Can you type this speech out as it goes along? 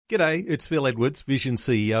G'day, it's Phil Edwards, Vision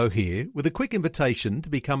CEO here, with a quick invitation to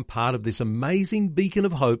become part of this amazing beacon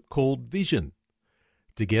of hope called Vision.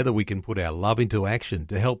 Together we can put our love into action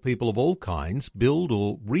to help people of all kinds build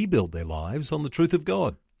or rebuild their lives on the truth of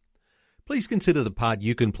God. Please consider the part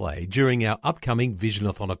you can play during our upcoming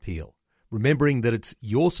Visionathon appeal, remembering that it's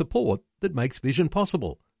your support that makes Vision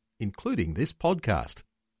possible, including this podcast.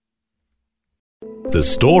 The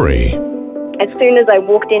story. As soon as I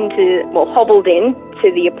hobbled in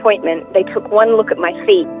to the appointment, they took one look at my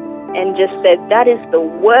feet and just said, that is the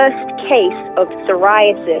worst case of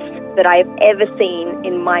psoriasis that I have ever seen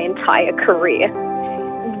in my entire career.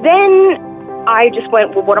 Then I just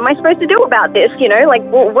went, well, what am I supposed to do about this?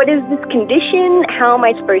 What is this condition? How am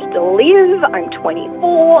I supposed to live? I'm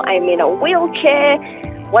 24, I'm in a wheelchair.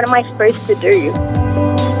 What am I supposed to do?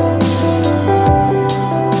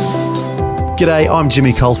 G'day, I'm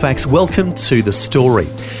Jimmy Colfax. Welcome to The Story.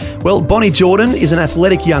 Well, Bonny Jordan is an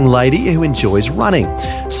athletic young lady who enjoys running.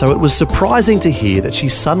 So it was surprising to hear that she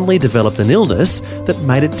suddenly developed an illness that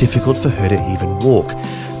made it difficult for her to even walk.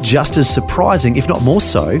 Just as surprising, if not more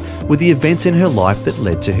so, were the events in her life that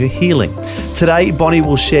led to her healing. Today, Bonny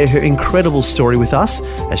will share her incredible story with us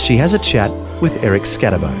as she has a chat with Eric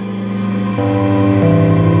Scatterbo.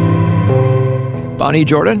 Bonny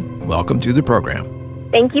Jordan, welcome to the program.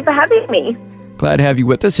 Thank you for having me. Glad to have you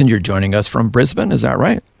with us, and you're joining us from Brisbane, is that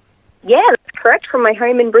right? Yeah, that's correct, from my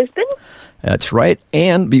home in Brisbane. That's right.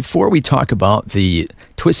 And before we talk about the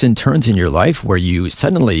twists and turns in your life where you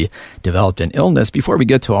suddenly developed an illness, before we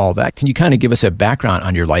get to all that, can you kind of give us a background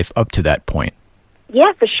on your life up to that point?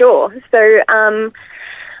 Yeah, for sure. So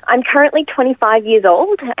I'm currently 25 years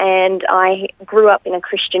old, and I grew up in a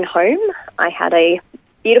Christian home. I had a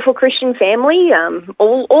beautiful Christian family,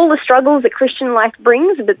 all the struggles that Christian life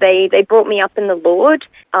brings, but they brought me up in the Lord.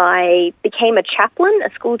 I became a chaplain,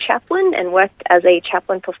 a school chaplain, and worked as a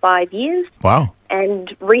chaplain for 5 years. Wow.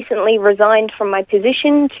 And recently resigned from my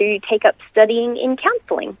position to take up studying in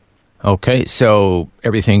counseling. Okay, so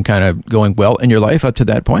everything kind of going well in your life up to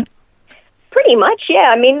that point? Pretty much,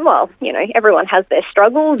 yeah. I mean, well, everyone has their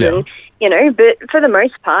struggles, yeah. And, but for the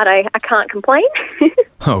most part, I can't complain.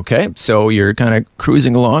 Okay, so you're kind of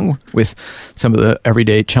cruising along with some of the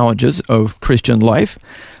everyday challenges of Christian life.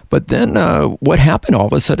 But then what happened? All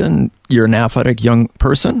of a sudden, you're an athletic young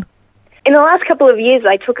person? In the last couple of years,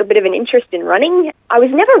 I took a bit of an interest in running. I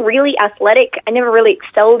was never really athletic. I never really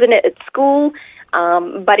excelled in it at school,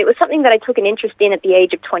 but it was something that I took an interest in at the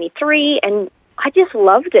age of 23, and I just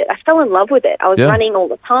loved it. I fell in love with it. I was running all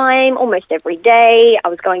the time, almost every day. I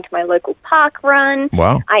was going to my local park run.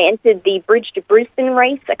 Wow. I entered the Bridge to Brisbane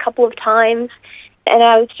race a couple of times, and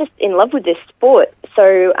I was just in love with this sport.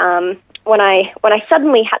 So when I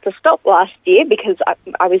suddenly had to stop last year because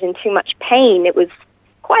I was in too much pain, it was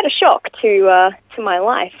quite a shock to my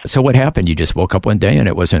life. So what happened? You just woke up one day and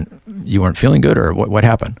you weren't feeling good, or what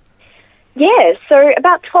happened? Yeah, so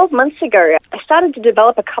about 12 months ago, I started to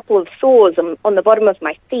develop a couple of sores on the bottom of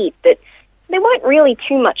my feet that they weren't really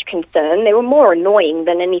too much concern. They were more annoying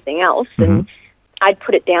than anything else. Mm-hmm. And I'd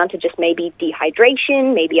put it down to just maybe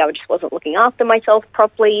dehydration. Maybe I just wasn't looking after myself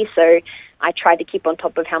properly. So I tried to keep on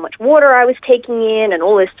top of how much water I was taking in and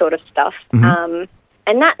all this sort of stuff. Mm-hmm.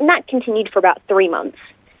 And that continued for about 3 months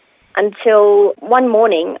until one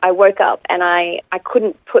morning I woke up and I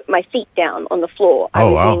couldn't put my feet down on the floor. I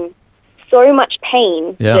was in so much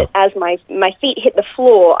pain that as my feet hit the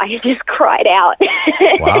floor, I just cried out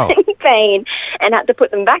in pain and had to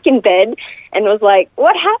put them back in bed and was like,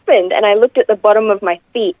 what happened? And I looked at the bottom of my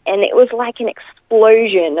feet and it was like an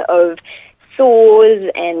explosion of sores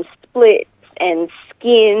and splits and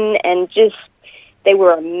skin, and just they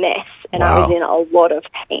were a mess, and I was in a lot of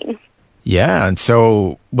pain. Yeah, and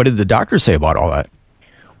so what did the doctor say about all that?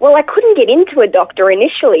 Well, I couldn't get into a doctor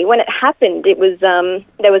initially. When it happened, it was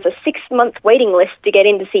there was a 6-month waiting list to get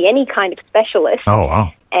in to see any kind of specialist. Oh,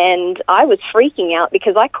 wow. And I was freaking out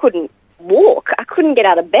because I couldn't walk. I couldnly get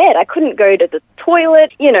out of bed. I couldn't go to the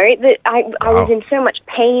toilet. I was in so much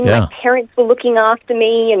pain. Yeah. My parents were looking after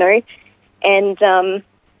me, And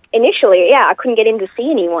initially, I couldn't get in to see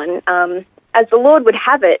anyone. As the Lord would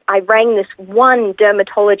have it, I rang this one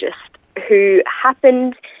dermatologist who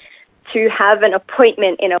happened to have an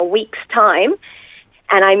appointment in a week's time,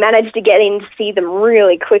 and I managed to get in to see them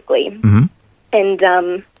really quickly. Mm-hmm.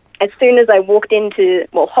 And as soon as I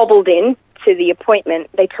hobbled in to the appointment,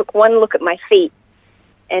 they took one look at my feet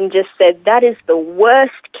and just said, that is the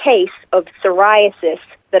worst case of psoriasis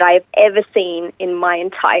that I have ever seen in my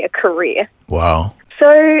entire career. Wow.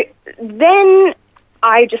 So then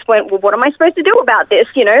I just went, well, what am I supposed to do about this?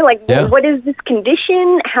 What is this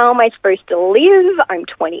condition? How am I supposed to live? I'm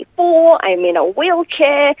 24. I'm in a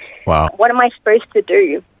wheelchair. Wow. What am I supposed to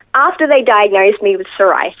do? After they diagnosed me with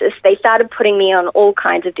psoriasis, they started putting me on all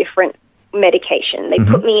kinds of different medication. They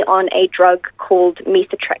put me on a drug called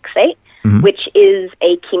methotrexate, which is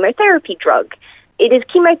a chemotherapy drug. It is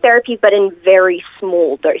chemotherapy, but in very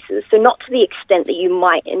small doses, so not to the extent that you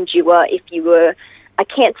might endure if you were a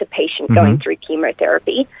cancer patient going through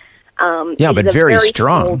chemotherapy. But very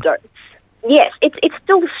strong. Small dose. Yes, it's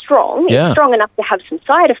still strong. Yeah. It's strong enough to have some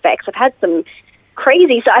side effects. I've had some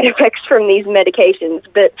crazy side effects from these medications,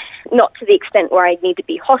 but not to the extent where I need to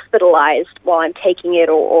be hospitalized while I'm taking it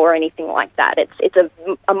or anything like that. It's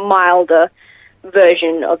a milder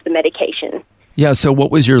version of the medication. Yeah, so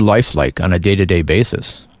what was your life like on a day-to-day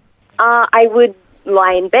basis? I would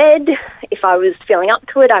lie in bed. If I was feeling up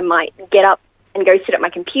to it, I might get up and go sit at my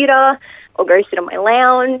computer or go sit on my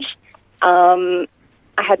lounge. I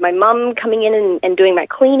had my mum coming in and doing my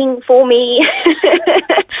cleaning for me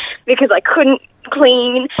because I couldn't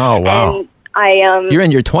clean. Oh, wow. And you're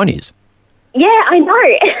in your 20s. Yeah, I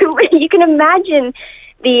know. You can imagine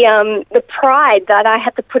the pride that I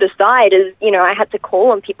had to put aside as, I had to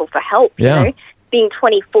call on people for help, being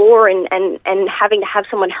 24 and having to have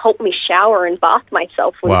someone help me shower and bath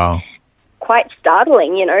myself was quite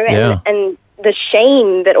startling, and the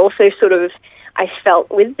shame that also sort of I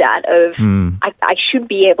felt with that of I should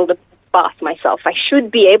be able to bath myself. I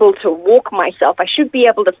should be able to walk myself. I should be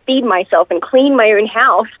able to feed myself and clean my own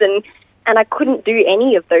house. And I couldn't do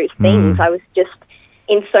any of those things. I was just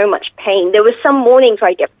in so much pain. There were some mornings where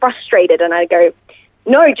I get frustrated and I go,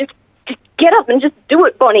 no, just get up and just do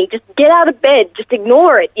it, Bonnie. Just get out of bed. Just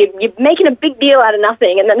ignore it. You're making a big deal out of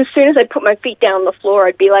nothing. And then as soon as I put my feet down on the floor,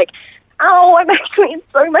 I'd be like, oh, I'm actually in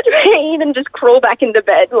so much pain, and just crawl back into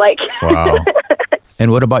bed. Wow.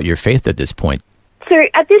 And what about your faith at this point? So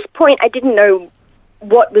at this point, I didn't know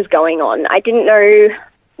what was going on. I didn't know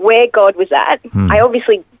where God was at. I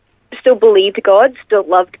obviously still believed God, still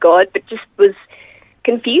loved God, but just was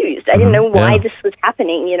confused. I didn't know why this was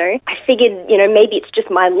happening, I figured, maybe it's just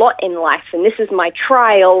my lot in life and this is my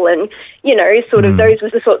trial, and, sort of those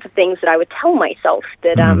were the sorts of things that I would tell myself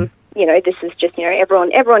that, this is just,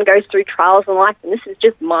 everyone goes through trials in life and this is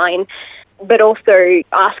just mine. But also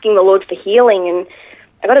asking the Lord for healing. And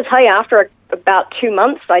I got to tell you, after about 2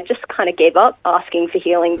 months, I just kind of gave up asking for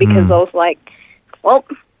healing because I was like, well,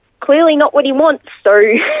 clearly not what he wants. So,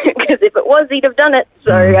 because if it was, he'd have done it.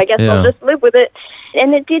 So I guess I'll just live with it.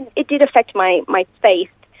 And it did affect my faith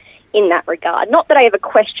in that regard. Not that I ever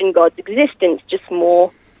questioned God's existence, just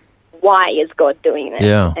more, why is God doing this?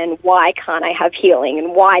 Yeah. And why can't I have healing?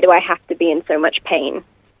 And why do I have to be in so much pain?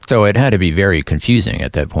 So it had to be very confusing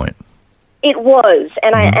at that point. It was.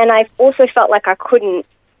 And I also felt like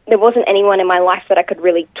there wasn't anyone in my life that I could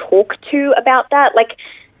really talk to about that. Like,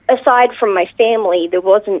 aside from my family, there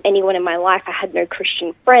wasn't anyone in my life. I had no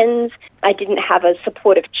Christian friends. I didn't have a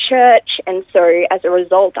supportive church. And so as a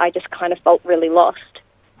result, I just kind of felt really lost.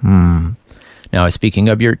 Now, speaking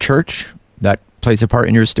of your church, that plays a part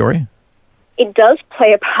in your story? It does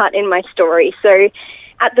play a part in my story. So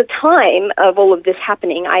at the time of all of this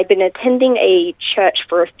happening, I'd been attending a church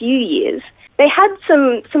for a few years. They had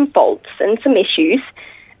some faults and some issues,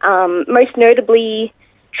 most notably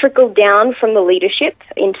trickled down from the leadership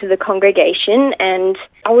into the congregation, and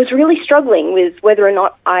I was really struggling with whether or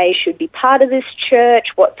not I should be part of this church,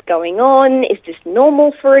 what's going on, is this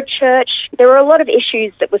normal for a church? There were a lot of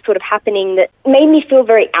issues that were sort of happening that made me feel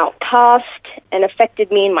very outcast and affected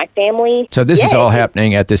me and my family. So this is all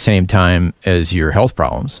happening at the same time as your health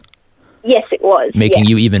problems? Yes, it was. Making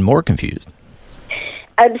you even more confused?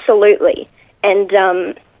 Absolutely. And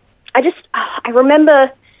I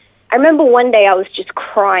remember one day I was just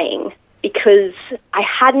crying because I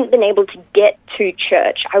hadn't been able to get to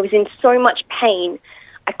church. I was in so much pain,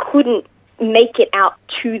 I couldn't make it out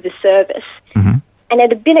to the service. And it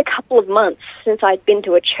had been a couple of months since I'd been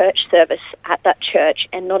to a church service at that church,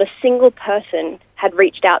 and not a single person had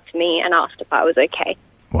reached out to me and asked if I was okay.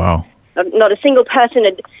 Wow. Not a single person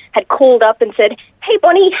had called up and said, hey,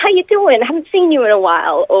 Bonnie, how you doing? I haven't seen you in a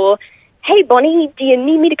while. Or, hey, Bonnie, do you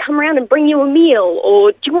need me to come around and bring you a meal?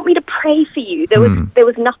 Or do you want me to pray for you? There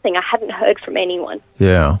was nothing. I hadn't heard from anyone.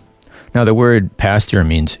 Yeah. Now, the word pastor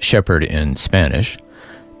means shepherd in Spanish.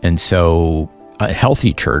 And so a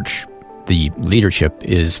healthy church, the leadership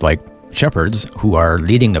is like shepherds who are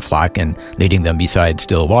leading the flock and leading them beside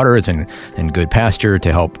still waters and good pasture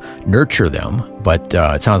to help nurture them. But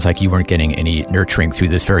it sounds like you weren't getting any nurturing through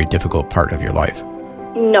this very difficult part of your life.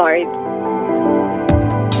 No.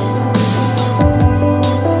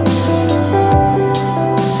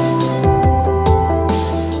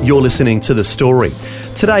 You're listening to The Story.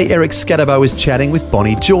 Today, Eric Scadabo is chatting with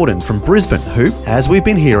Bonny Jordan from Brisbane, who, as we've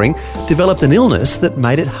been hearing, developed an illness that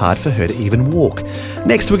made it hard for her to even walk.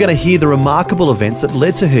 Next, we're going to hear the remarkable events that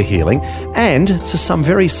led to her healing and to some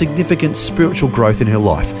very significant spiritual growth in her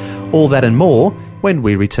life. All that and more when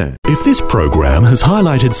we return. If this program has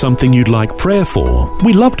highlighted something you'd like prayer for,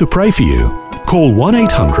 we'd love to pray for you. Call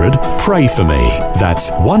 1-800-PRAY-FOR-ME.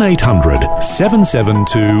 That's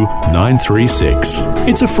 1-800-772-936.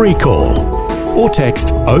 It's a free call. Or text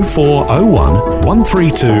 0401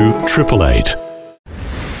 132 888.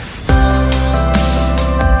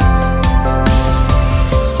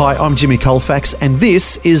 Hi, I'm Jimmy Colfax, and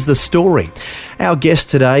this is The Story. Our guest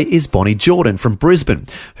today is Bonny Jordan from Brisbane,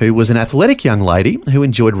 who was an athletic young lady who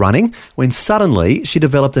enjoyed running when suddenly she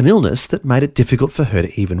developed an illness that made it difficult for her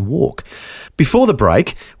to even walk. Before the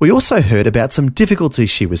break, we also heard about some difficulties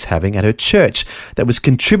she was having at her church that was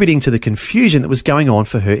contributing to the confusion that was going on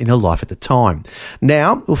for her in her life at the time.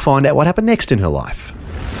 Now, we'll find out what happened next in her life.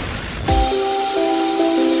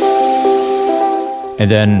 And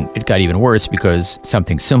then it got even worse because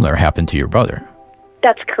something similar happened to your brother.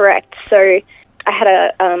 That's correct. So I had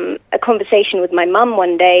a conversation with my mum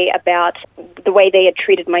one day about the way they had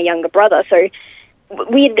treated my younger brother. So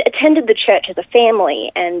we had attended the church as a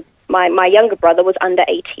family, and my younger brother was under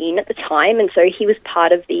 18 at the time, and so he was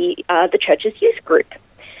part of the church's youth group.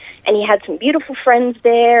 And he had some beautiful friends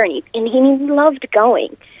there, and he loved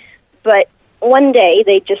going. But one day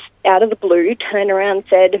they just, out of the blue, turned around and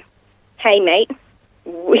said, "Hey, mate,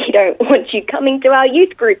 we don't want you coming to our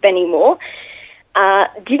youth group anymore."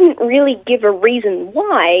 Didn't really give a reason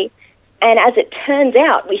why, and as it turns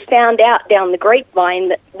out, we found out down the grapevine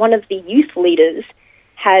that one of the youth leaders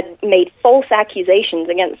had made false accusations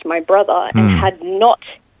against my brother and had not...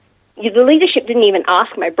 The leadership didn't even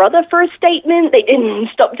ask my brother for a statement. They didn't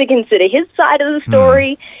stop to consider his side of the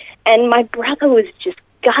story, and my brother was just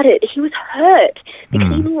gutted. He was hurt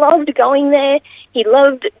because he loved going there. He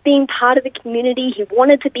loved being part of the community. He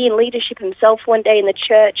wanted to be in leadership himself one day in the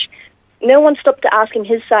church. No one stopped to ask him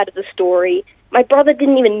his side of the story. My brother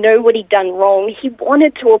didn't even know what he'd done wrong. He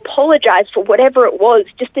wanted to apologize for whatever it was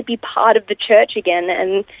just to be part of the church again,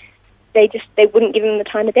 and they wouldn't give him the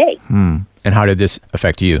time of day. And how did this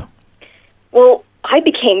affect you? Well, I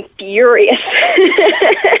became furious.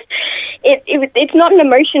 It's not an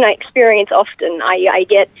emotion I experience often. I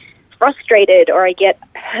get frustrated, or I get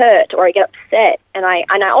hurt, or I get upset, and I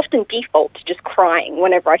often default to just crying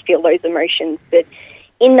whenever I feel those emotions. But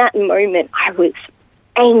in that moment, I was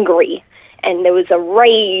angry, and there was a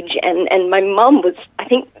rage, and my mum was, I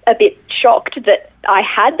think, a bit shocked that I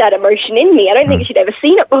had that emotion in me. I don't think she'd ever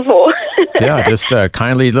seen it before. Yeah, just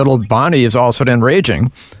kindly little Bonny is all of a sudden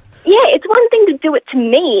raging. Yeah, it's one thing to do it to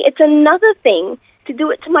me. It's another thing to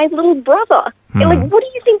do it to my little brother. Like, what do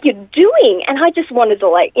you think you're doing? And I just wanted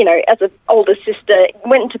to, as an older sister,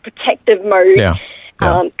 went into protective mode. Yeah.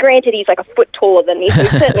 Granted, he's like a foot taller than me, so he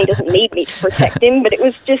certainly doesn't need me to protect him, but it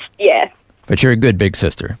was just, yeah. But you're a good big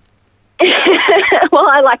sister. Well,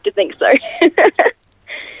 I like to think so.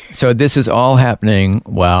 So this is all happening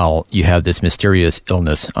while you have this mysterious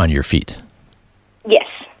illness on your feet. Yes.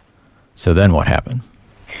 So then what happened?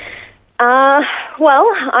 Well,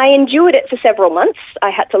 I endured it for several months.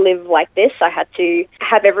 I had to live like this. I had to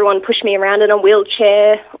have everyone push me around in a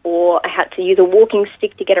wheelchair, or I had to use a walking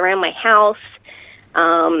stick to get around my house.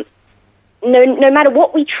 No matter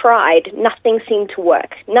what we tried, nothing seemed to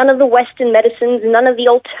work. None of the Western medicines, none of the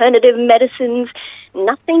alternative medicines,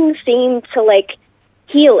 nothing seemed to,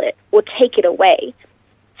 heal it or take it away.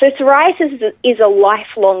 So psoriasis is a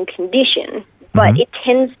lifelong condition, but it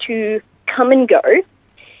tends to come and go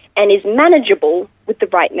and is manageable with the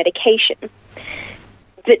right medication.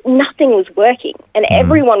 But nothing was working, and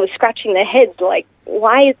everyone was scratching their heads like,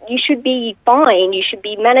 why? You should be fine, you should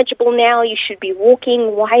be manageable now, you should be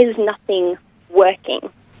walking, why is nothing working?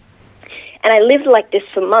 And I lived like this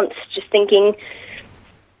for months, just thinking,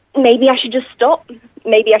 maybe I should just stop.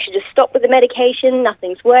 Maybe I should just stop with the medication,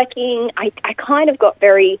 nothing's working. I kind of got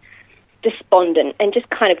very despondent and just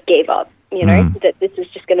kind of gave up, that this is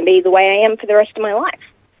just going to be the way I am for the rest of my life.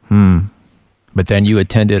 But then you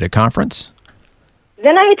attended a conference?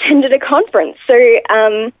 Then I attended a conference. So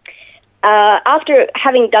after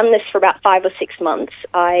having done this for about 5 or 6 months,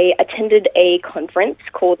 I attended a conference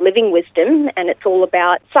called Living Wisdom, and it's all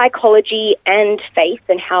about psychology and faith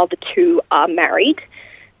and how the two are married.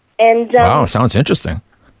 And wow, sounds interesting.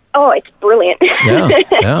 Oh, it's brilliant.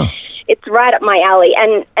 Yeah. it's right up my alley,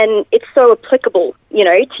 and it's so applicable, you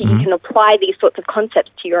know, to you can apply these sorts of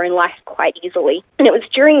concepts to your own life quite easily. And it was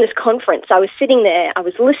during this conference, I was sitting there, I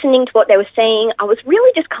was listening to what they were saying, I was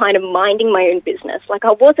really just kind of minding my own business. Like,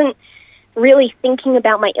 I wasn't really thinking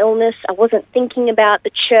about my illness, I wasn't thinking about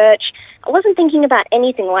the church, I wasn't thinking about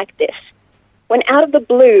anything like this. When out of the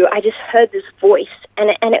blue, I just heard this voice, and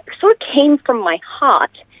it sort of came from my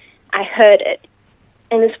heart. I heard it.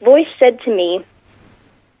 And this voice said to me,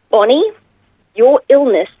 Bonnie, your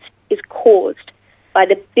illness is caused by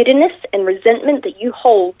the bitterness and resentment that you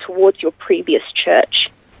hold towards your previous church.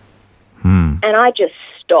 And I just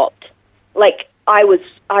stopped. Like, I was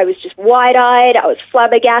just wide-eyed, I was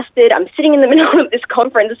flabbergasted, I'm sitting in the middle of this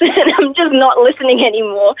conference and I'm just not listening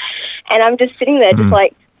anymore. And I'm just sitting there just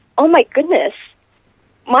like, oh my goodness,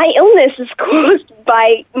 my illness is caused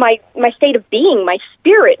by my state of being, my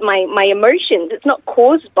spirit, my emotions. It's not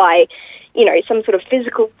caused by, you know, some sort of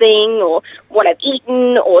physical thing or what I've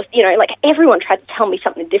eaten or, you know, like everyone tried to tell me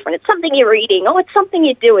something different. It's something you're eating. Oh, it's something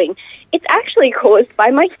you're doing. It's actually caused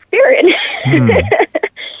by my spirit.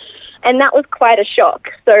 And that was quite a shock.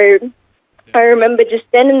 So I remember just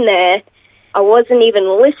then and there, I wasn't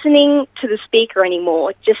even listening to the speaker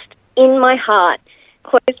anymore. Just in my heart,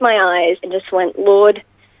 closed my eyes and just went, Lord,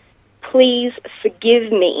 please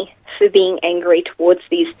forgive me for being angry towards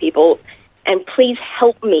these people, and please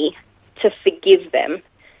help me to forgive them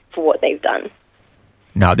for what they've done.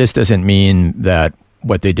 Now, this doesn't mean that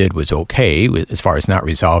what they did was okay as far as not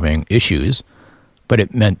resolving issues, but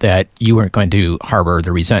it meant that you weren't going to harbor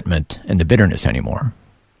the resentment and the bitterness anymore.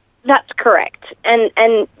 That's correct.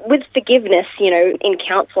 And with forgiveness, you know, in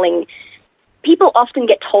counseling, people often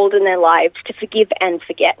get told in their lives to forgive and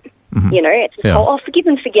forget. You know, it's oh, forgive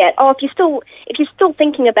and forget. Oh, if you're still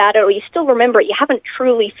thinking about it or you still remember it, you haven't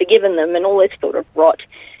truly forgiven them, and all this sort of rot.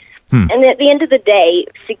 And at the end of the day,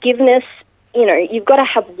 forgiveness, you know, you've got to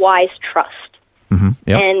have wise trust.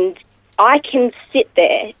 And I can sit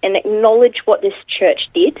there and acknowledge what this church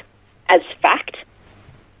did as fact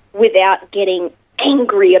without getting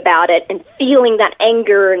angry about it and feeling that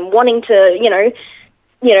anger and wanting to, you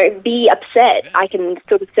know, be upset. I can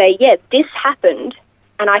sort of say, yeah, this happened,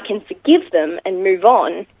 and I can forgive them and move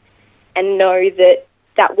on and know that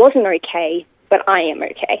that wasn't okay, but I am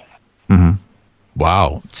okay.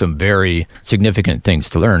 Wow, some very significant things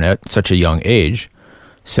to learn at such a young age.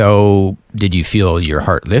 So did you feel your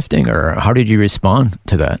heart lifting, or how did you respond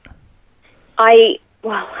to that? I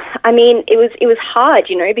mean, it was hard,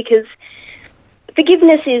 you know, because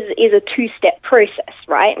forgiveness is a two-step process,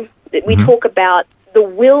 right? We talk about the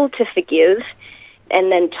will to forgive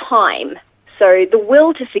and then time. So the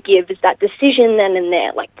will to forgive is that decision then and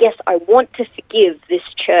there. Like, yes, I want to forgive this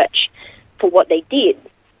church for what they did.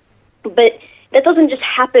 But that doesn't just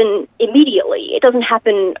happen immediately. It doesn't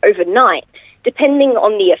happen overnight. Depending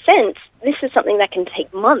on the offense, this is something that can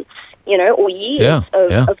take months, you know, or years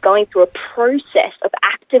of going through a process of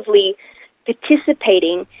actively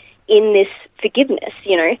participating in this forgiveness,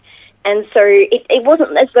 you know. And so it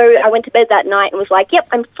wasn't as though I went to bed that night and was like, yep,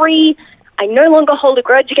 I'm free. I no longer hold a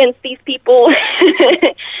grudge against these people.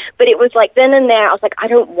 But it was like then and there, I was like, I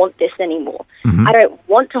don't want this anymore. I don't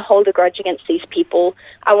want to hold a grudge against these people.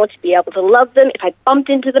 I want to be able to love them. If I bumped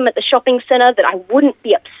into them at the shopping center, that I wouldn't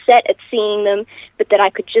be upset at seeing them, but that I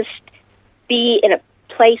could just be in a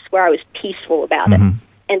place where I was peaceful about it.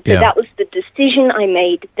 And so that was the decision I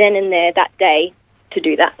made then and there that day to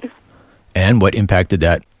do that. And what impact did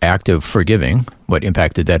that act of forgiving, what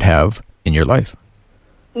impact did that have in your life?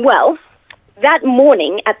 Well, that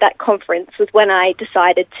morning at that conference was when I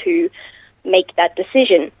decided to make that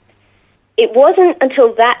decision. It wasn't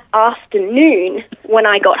until that afternoon when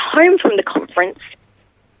I got home from the conference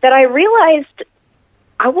that I realized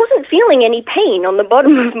I wasn't feeling any pain on the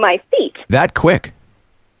bottom of my feet. That quick?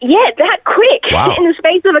 Yeah, that quick. Wow. In the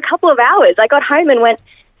space of a couple of hours. I got home and went,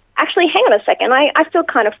 actually, hang on a second, I feel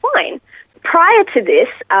kind of fine. Prior to this,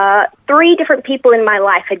 3 different people in my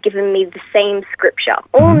life had given me the same scripture,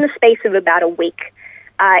 all in the space of about a week.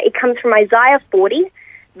 It comes from Isaiah 40,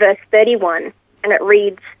 verse 31, and it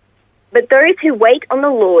reads, "But those who wait on the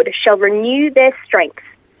Lord shall renew their strength.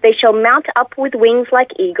 They shall mount up with wings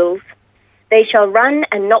like eagles. They shall run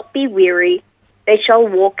and not be weary. They shall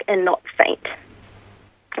walk and not faint."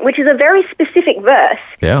 Which is a very specific verse.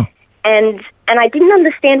 Yeah. And I didn't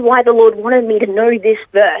understand why the Lord wanted me to know this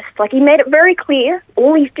verse. Like, he made it very clear,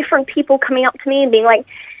 all these different people coming up to me and being like,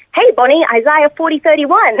 hey, Bonnie, Isaiah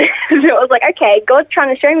 40:31. So I was like, okay, God's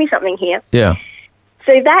trying to show me something here. Yeah.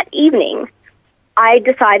 So that evening, I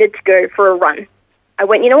decided to go for a run. I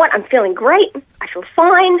went, you know what, I'm feeling great. I feel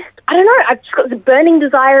fine. I don't know, I've just got this burning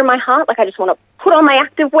desire in my heart. Like, I just want to put on my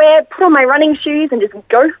activewear, put on my running shoes, and just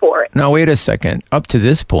go for it. Now, wait a second. Up to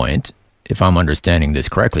this point, if I'm understanding this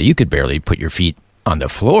correctly, you could barely put your feet on the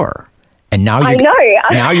floor. And now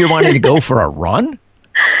now you're wanting to go for a run?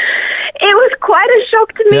 It was quite a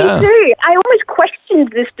shock to me, too. I almost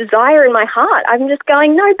questioned this desire in my heart. I'm just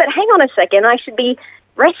going, no, but hang on a second. I should be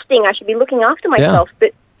resting. I should be looking after myself. Yeah.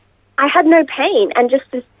 But I had no pain, and just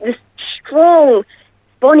this strong,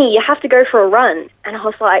 Bonnie, you have to go for a run. And I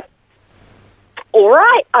was like, all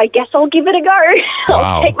right, I guess I'll give it a go. Wow.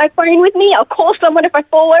 I'll take my phone with me. I'll call someone if I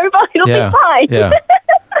fall over. It'll be fine. Yeah.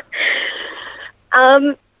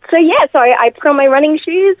 So I put on my running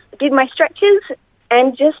shoes, did my stretches,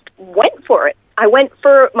 and just went for it. I went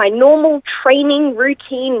for my normal training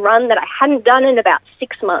routine run that I hadn't done in about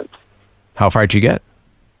 6 months. How far did you get?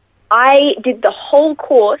 I did the whole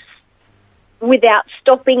course without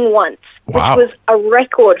stopping once, wow. which was a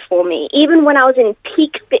record for me. Even when I was in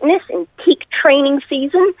peak fitness and peak training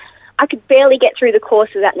season, I could barely get through the course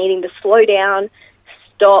without needing to slow down,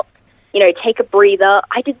 stop, take a breather.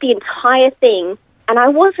 I did the entire thing, and I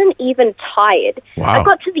wasn't even tired. Wow. I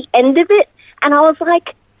got to the end of it, and I was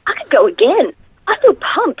like, I could go again. I feel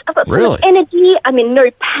pumped. I've got so much energy. I'm in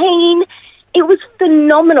no pain. It was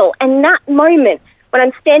phenomenal. And that moment, when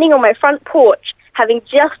I'm standing on my front porch, having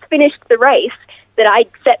just finished the race that I'd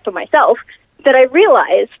set for myself, that I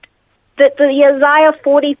realized that the Isaiah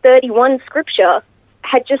 40:31 scripture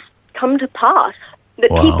had just come to pass.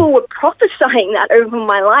 That wow. people were prophesying that over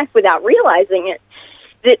my life without realizing it.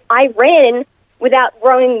 That I ran without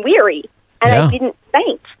growing weary, and I didn't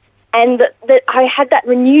faint. And that I had that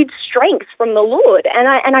renewed strength from the Lord. And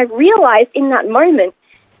I realized in that moment,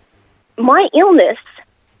 my illness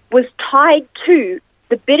was tied to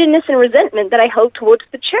the bitterness and resentment that I held towards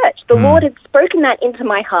the church. The Lord had spoken that into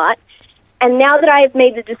my heart, and now that I have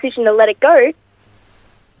made the decision to let it go,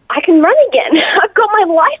 I can run again. I've got my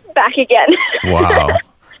life back again. Wow.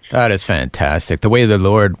 That is fantastic. The way the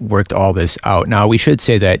Lord worked all this out. Now, we should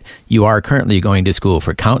say that you are currently going to school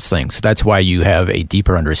for counseling, so that's why you have a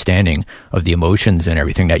deeper understanding of the emotions and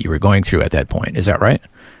everything that you were going through at that point. Is that right?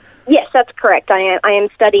 Yes, that's correct. I am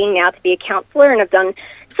studying now to be a counselor, and I've done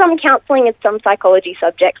some counseling and some psychology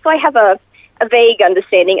subjects, so I have a vague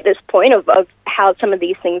understanding at this point of how some of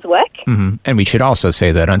these things work. Mm-hmm. And we should also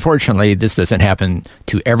say that, unfortunately, this doesn't happen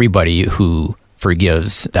to everybody who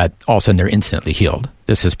forgives, that all of a sudden they're instantly healed.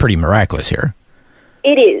 This is pretty miraculous here.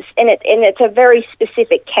 It is, and it's a very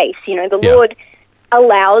specific case. The Lord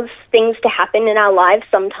allows things to happen in our lives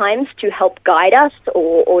sometimes to help guide us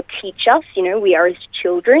or teach us. We are His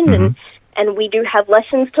children, and we do have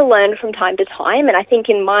lessons to learn from time to time. And I think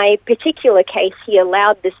in my particular case, He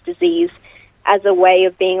allowed this disease as a way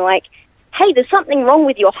of being like, hey, there's something wrong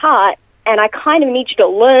with your heart, and I kind of need you to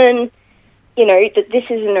learn, that this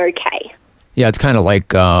isn't okay. Yeah, it's kind of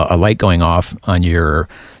like a light going off on your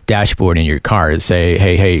dashboard in your car to say,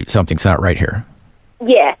 hey, something's not right here.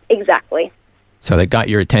 Yeah, exactly. So that got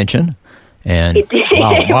your attention, and it did.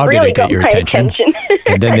 Wow, really did it get your attention?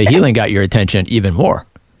 And then the healing got your attention even more.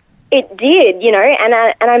 It did,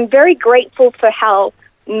 and I'm very grateful for how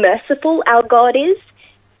merciful our God is,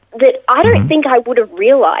 that I don't think I would have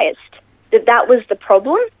realized that was the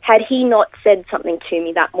problem had He not said something to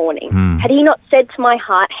me that morning. Had He not said to my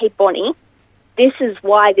heart, hey, Bonnie, this is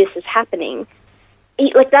why this is happening.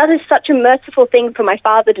 That is such a merciful thing for my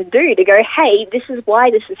Father to do, to go, hey, this is why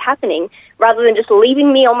this is happening, rather than just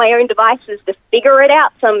leaving me on my own devices to figure it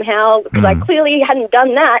out somehow, because I clearly hadn't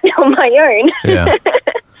done that on my own. Yeah.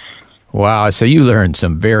 Wow, so you learned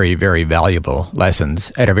some very, very valuable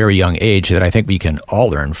lessons at a very young age that I think we can all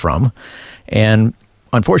learn from. And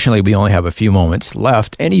unfortunately, we only have a few moments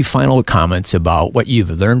left. Any final comments about what you've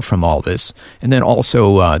learned from all this? And then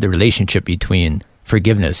also the relationship between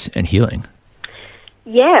forgiveness and healing.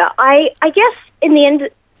 Yeah, I guess in the end,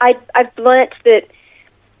 I've learnt that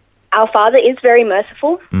our Father is very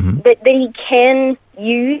merciful, that He can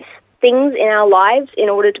use things in our lives in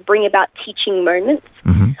order to bring about teaching moments.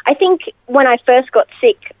 I think when I first got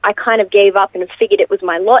sick, I kind of gave up and figured it was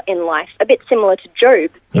my lot in life, a bit similar to Job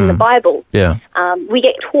in the Bible. Yeah. We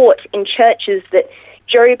get taught in churches that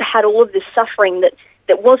Job had all of this suffering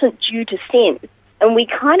that wasn't due to sin. And we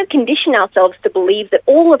kind of condition ourselves to believe that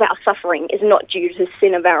all of our suffering is not due to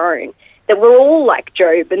sin of our own, that we're all like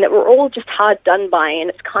Job and that we're all just hard done by, and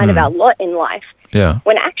it's kind of our lot in life. Yeah.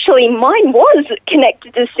 When actually mine was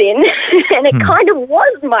connected to sin, and it kind of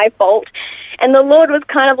was my fault. And the Lord was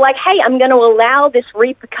kind of like, hey, I'm going to allow this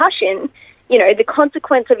repercussion, the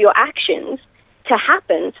consequence of your actions, to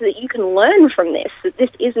happen so that you can learn from this, that this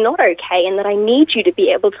is not okay, and that I need you to be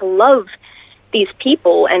able to love these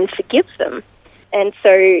people and forgive them. And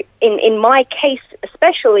so in my case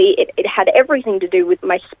especially, it had everything to do with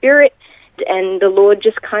my spirit and the Lord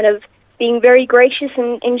just kind of being very gracious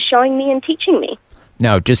in showing me and teaching me.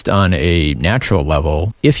 Now, just on a natural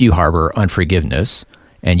level, if you harbor unforgiveness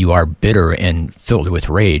and you are bitter and filled with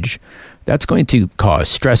rage, that's going to cause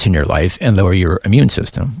stress in your life and lower your immune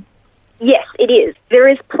system. Yes, it is. There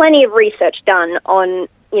is plenty of research done on,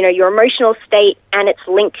 your emotional state and its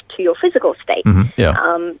link to your physical state. Mm-hmm.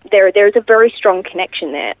 Yeah. There's a very strong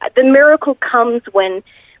connection there. The miracle comes when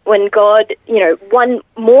God, one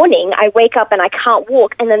morning I wake up and I can't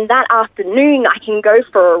walk, and then that afternoon I can go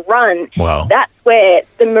for a run. Wow. That's where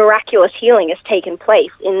the miraculous healing has taken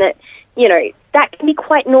place, in that, that can be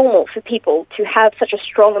quite normal for people to have such a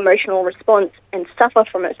strong emotional response and suffer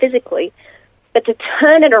from it physically. But to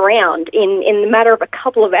turn it around in the matter of a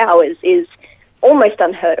couple of hours is almost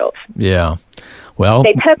unheard of. Yeah. Well,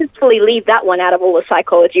 they purposefully leave that one out of all the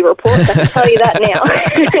psychology reports, I can tell you that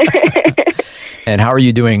now. And how are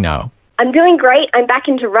you doing now? I'm doing great. I'm back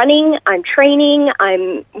into running. I'm training.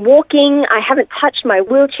 I'm walking. I haven't touched my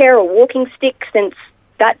wheelchair or walking stick since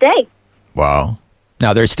that day. Wow.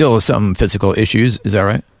 Now, there's still some physical issues. Is that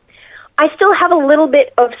right? I still have a little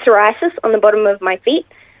bit of psoriasis on the bottom of my feet.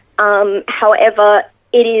 However,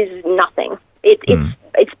 it is nothing.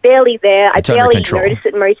 It's barely there. I barely notice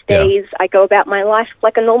it most days. Yeah. I go about my life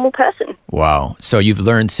like a normal person. Wow. So you've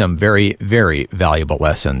learned some very, very valuable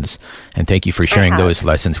lessons, and thank you for sharing those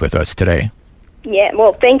lessons with us today. Yeah,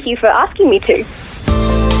 well, thank you for asking me to.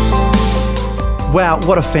 Wow,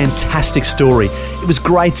 what a fantastic story. It was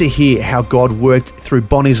great to hear how God worked through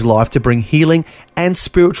Bonny's life to bring healing and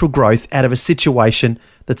spiritual growth out of a situation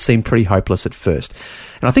that seemed pretty hopeless at first.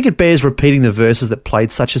 And I think it bears repeating the verses that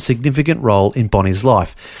played such a significant role in Bonny's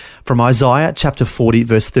life. From Isaiah chapter 40,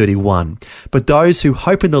 verse 31. But those who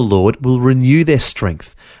hope in the Lord will renew their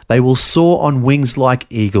strength. They will soar on wings like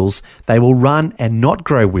eagles. They will run and not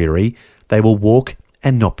grow weary. They will walk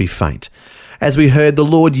and not be faint. As we heard, the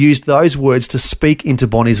Lord used those words to speak into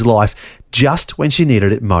Bonny's life just when she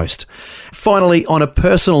needed it most. Finally, on a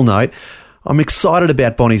personal note, I'm excited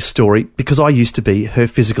about Bonny's story because I used to be her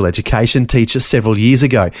physical education teacher several years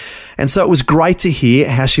ago. And so it was great to hear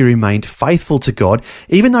how she remained faithful to God,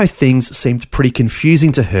 even though things seemed pretty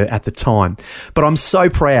confusing to her at the time. But I'm so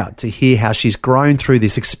proud to hear how she's grown through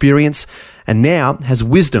this experience and now has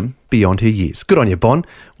wisdom beyond her years. Good on you, Bon.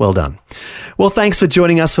 Well done. Well, thanks for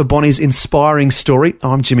joining us for Bonny's inspiring story.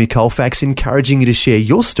 I'm Jimmy Colfax, encouraging you to share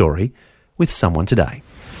your story with someone today.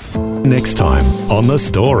 Next time on The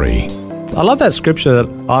Story. I love that scripture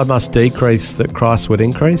that I must decrease that Christ would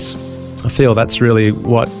increase. I feel that's really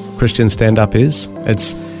what Christian stand-up is.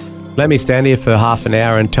 It's let me stand here for half an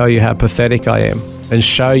hour and tell you how pathetic I am and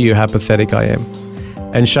show you how pathetic I am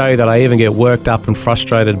and show you that I even get worked up and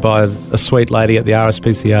frustrated by a sweet lady at the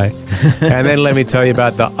RSPCA. And then let me tell you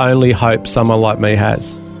about the only hope someone like me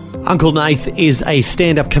has. Uncle Nath is a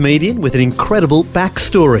stand-up comedian with an incredible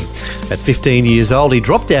backstory. At 15 years old, he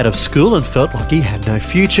dropped out of school and felt like he had no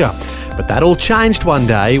future. But that all changed one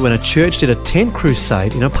day when a church did a tent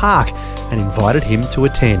crusade in a park and invited him to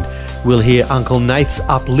attend. We'll hear Uncle Nath's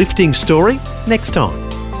uplifting story next time.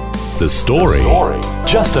 The Story.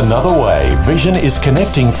 Just another way Vision is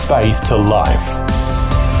connecting faith to life.